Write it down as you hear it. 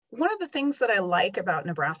One of the things that I like about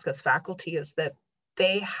Nebraska's faculty is that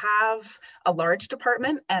they have a large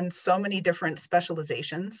department and so many different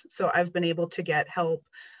specializations. So I've been able to get help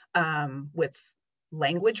with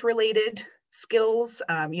language related skills,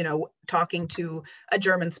 talking to a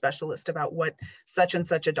German specialist about what such and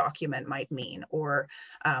such a document might mean, or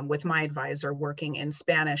with my advisor working in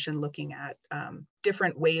Spanish and looking at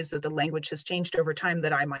different ways that the language has changed over time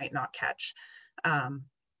that I might not catch.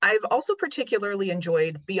 I've also particularly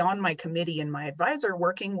enjoyed, beyond my committee and my advisor,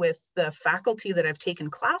 working with the faculty that I've taken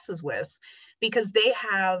classes with, because they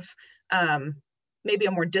have maybe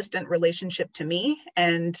a more distant relationship to me,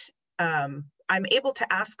 and I'm able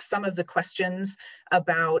to ask some of the questions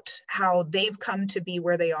about how they've come to be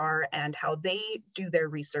where they are and how they do their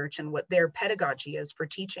research and what their pedagogy is for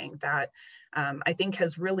teaching, that I think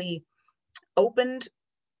has really opened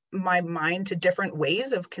my mind to different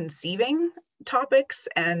ways of conceiving topics.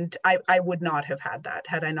 And I would not have had that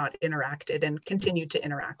had I not interacted and continued to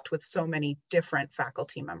interact with so many different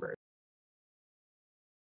faculty members.